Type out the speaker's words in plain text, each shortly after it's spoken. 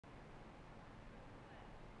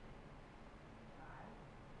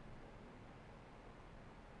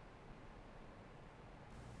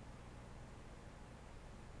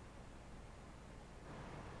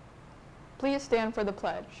Please stand for the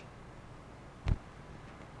pledge.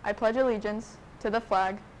 I pledge allegiance to the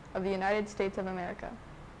flag of the United States of America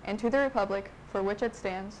and to the republic for which it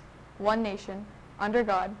stands, one nation, under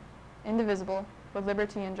God, indivisible, with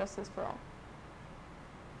liberty and justice for all.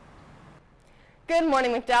 Good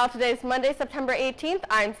morning, McDowell. Today is Monday, September 18th.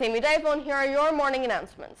 I'm Sammy Daivel, and here are your morning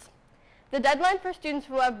announcements. The deadline for students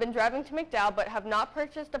who have been driving to McDowell but have not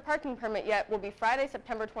purchased a parking permit yet will be Friday,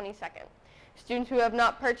 September 22nd. Students who have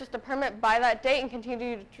not purchased a permit by that date and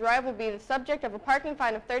continue to drive will be the subject of a parking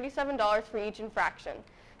fine of $37 for each infraction.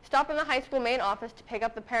 Stop in the high school main office to pick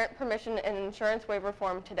up the parent permission and insurance waiver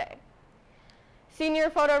form today. Senior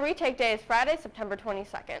Photo Retake Day is Friday, September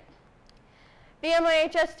 22nd. The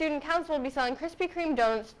MIHS Student Council will be selling Krispy Kreme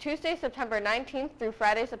donuts Tuesday, September 19th through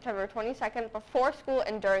Friday, September 22nd before school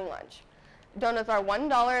and during lunch. Donuts are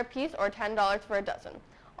 $1 a piece or $10 for a dozen.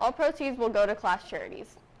 All proceeds will go to class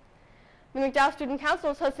charities. The McDowell Student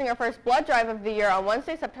Council is hosting our first blood drive of the year on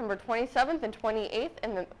Wednesday, September 27th and 28th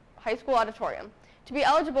in the high school auditorium. To be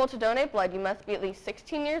eligible to donate blood, you must be at least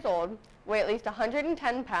 16 years old, weigh at least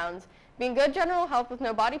 110 pounds, be in good general health with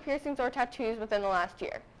no body piercings or tattoos within the last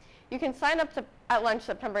year. You can sign up at lunch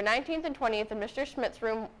September 19th and 20th in Mr. Schmidt's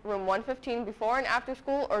room 115 before and after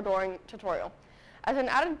school or during tutorial. As an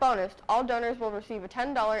added bonus, all donors will receive a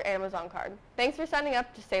 $10 Amazon card. Thanks for signing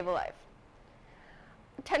up to save a life.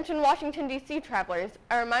 Attention Washington, D.C. travelers,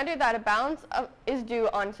 a reminder that a balance is due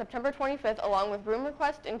on September 25th along with room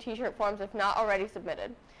requests and t-shirt forms if not already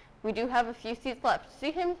submitted. We do have a few seats left.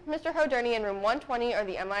 See Mr. Hoderney in room 120 or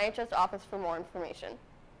the MIHS office for more information.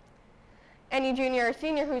 Any junior or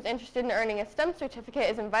senior who is interested in earning a STEM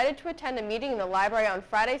certificate is invited to attend a meeting in the library on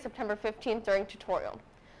Friday, September 15th during tutorial.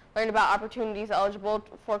 Learn about opportunities eligible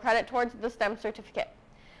for credit towards the STEM certificate.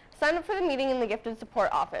 Sign up for the meeting in the Gifted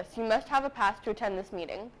Support Office. You must have a pass to attend this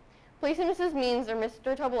meeting. Please see Mrs. Means or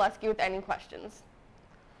Mr. Tobolewski with any questions.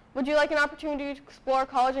 Would you like an opportunity to explore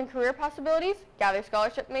college and career possibilities, gather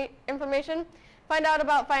scholarship information, find out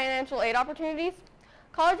about financial aid opportunities?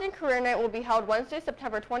 College and Career Night will be held Wednesday,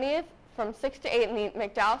 September 20th from 6 to 8 in the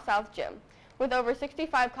McDowell South Gym. With over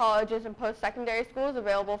 65 colleges and post-secondary schools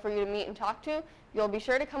available for you to meet and talk to, you'll be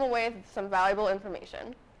sure to come away with some valuable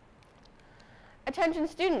information. Attention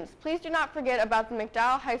students, please do not forget about the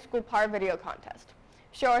McDowell High School PAR video contest.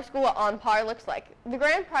 Show our school what on par looks like. The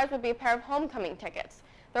grand prize will be a pair of homecoming tickets.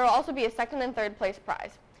 There will also be a second and third place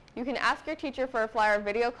prize. You can ask your teacher for a flyer of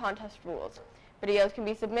video contest rules. Videos can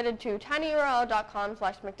be submitted to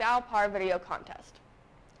tinyurl.com/McDowell PAR video contest.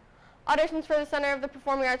 Auditions for the Center of the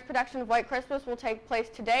Performing Arts production of White Christmas will take place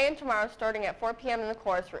today and tomorrow starting at 4 p.m. in the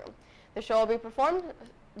chorus room. The show will be performed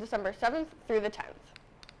December 7th through the 10th.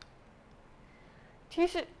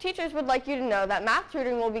 Teachers would like you to know that math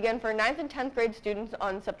tutoring will begin for 9th and 10th grade students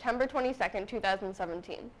on September 22nd,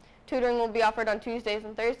 2017. Tutoring will be offered on Tuesdays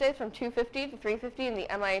and Thursdays from 2:50 to 3:50 in the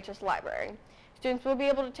MIHS library. Students will be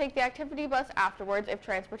able to take the activity bus afterwards if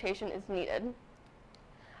transportation is needed.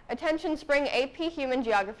 Attention spring AP Human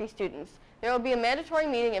Geography students. There will be a mandatory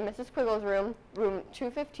meeting in Mrs. Quiggle's room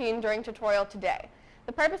 215 during tutorial today.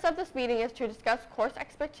 The purpose of this meeting is to discuss course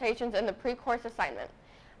expectations and the pre-course assignment.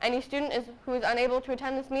 Any student who is unable to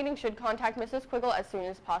attend this meeting should contact Mrs. Quiggle as soon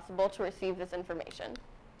as possible to receive this information.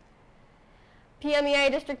 PMEA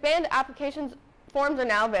District Band applications forms are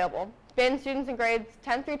now available. Band students in grades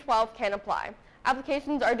 10 through 12 can apply.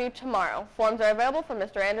 Applications are due tomorrow. Forms are available from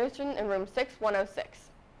Mr. Anderson in room 6106.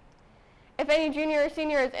 If any junior or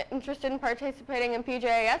senior is interested in participating in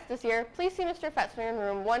PJAS this year, please see Mr. Fetzner in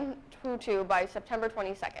room 122 by September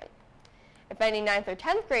 22nd. If any 9th or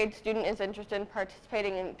 10th grade student is interested in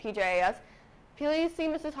participating in PJAS, please see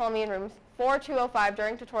Mrs. Holme in room 4205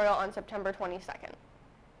 during tutorial on September 22nd.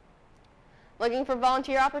 Looking for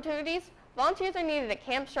volunteer opportunities? Volunteers are needed at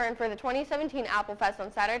Camp Shern for the 2017 Apple Fest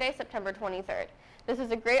on Saturday, September 23rd. This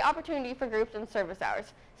is a great opportunity for groups and service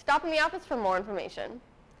hours. Stop in the office for more information.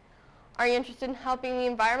 Are you interested in helping the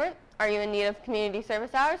environment? Are you in need of community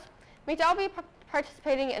service hours? McDowell will be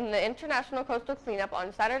participating in the International Coastal Cleanup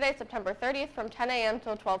on Saturday, September 30th from 10 a.m.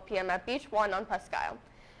 till 12 p.m. at Beach 1 on Presque Isle.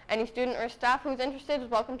 Any student or staff who is interested is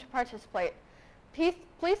welcome to participate. Please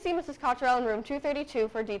see Mrs. Cottrell in room 232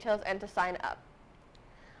 for details and to sign up.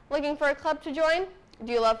 Looking for a club to join?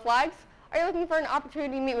 Do you love flags? Are you looking for an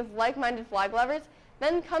opportunity to meet with like-minded flag lovers?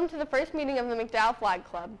 Then come to the first meeting of the McDowell Flag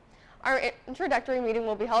Club. Our introductory meeting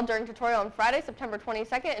will be held during tutorial on Friday, September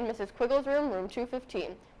 22nd in Mrs. Quiggle's room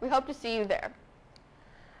 215. We hope to see you there.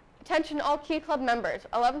 Attention all Key Club members.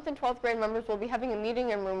 11th and 12th grade members will be having a meeting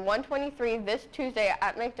in room 123 this Tuesday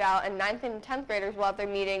at McDowell, and 9th and 10th graders will have their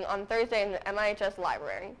meeting on Thursday in the MIHS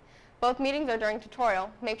library. Both meetings are during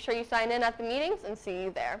tutorial. Make sure you sign in at the meetings and see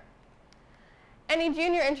you there. Any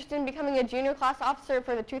junior interested in becoming a junior class officer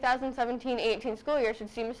for the 2017-18 school year should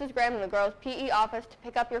see Mrs. Graham in the girls' PE office to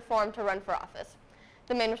pick up your form to run for office.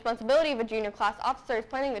 The main responsibility of a junior class officer is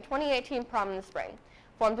planning the 2018 prom in the spring.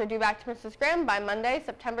 Forms are due back to Mrs. Graham by Monday,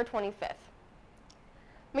 September 25th.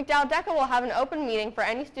 McDowell DECA will have an open meeting for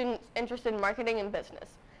any students interested in marketing and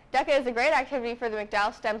business. DECA is a great activity for the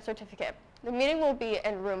McDowell STEM certificate. The meeting will be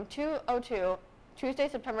in room 202, Tuesday,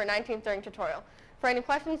 September 19th during tutorial. For any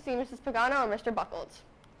questions, see Mrs. Pagano or Mr. Buckles.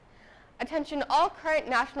 Attention all current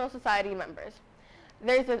National Society members.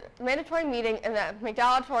 There's a mandatory meeting in the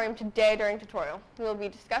McDowell Auditorium today during tutorial. We will be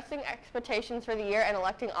discussing expectations for the year and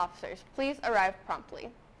electing officers. Please arrive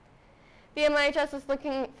promptly. The MIHS is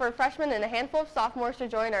looking for freshmen and a handful of sophomores to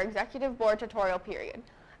join our executive board tutorial period.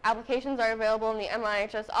 Applications are available in the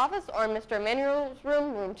MIHS office or in Mr. Emanuel's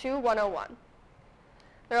room, room 2101.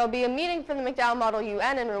 There will be a meeting for the McDowell Model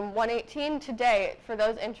UN in room 118 today for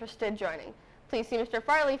those interested joining. Please see Mr.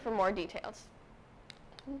 Farley for more details.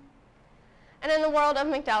 And in the world of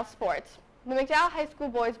McDowell sports, the McDowell High School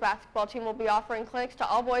boys basketball team will be offering clinics to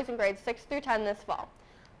all boys in grades 6 through 10 this fall.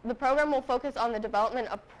 The program will focus on the development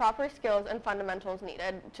of proper skills and fundamentals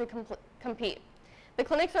needed to compete. The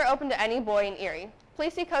clinics are open to any boy in Erie.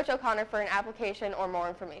 Please see Coach O'Connor for an application or more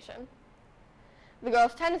information. The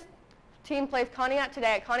girls' tennis team plays Conneaut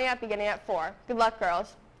today at Conneaut beginning at 4. Good luck,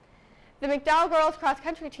 girls. The McDowell girls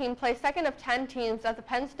cross-country team plays second of 10 teams at the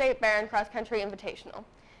Penn State Barron Cross Country Invitational.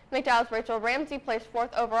 McDowell's Rachel Ramsey placed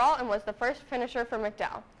 4th overall and was the first finisher for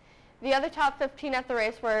McDowell. The other top 15 at the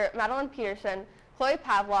race were Madeline Peterson, Chloe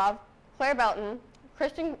Pavlov, Claire Belton,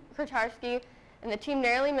 Kristen Kurcharski, and the team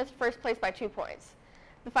narrowly missed first place by 2 points.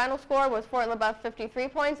 The final score was Fort LaBeouf 53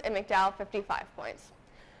 points and McDowell 55 points.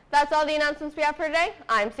 That's all the announcements we have for today.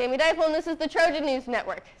 I'm Sammy Deifel, and this is the Trojan News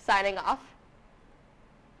Network, signing off.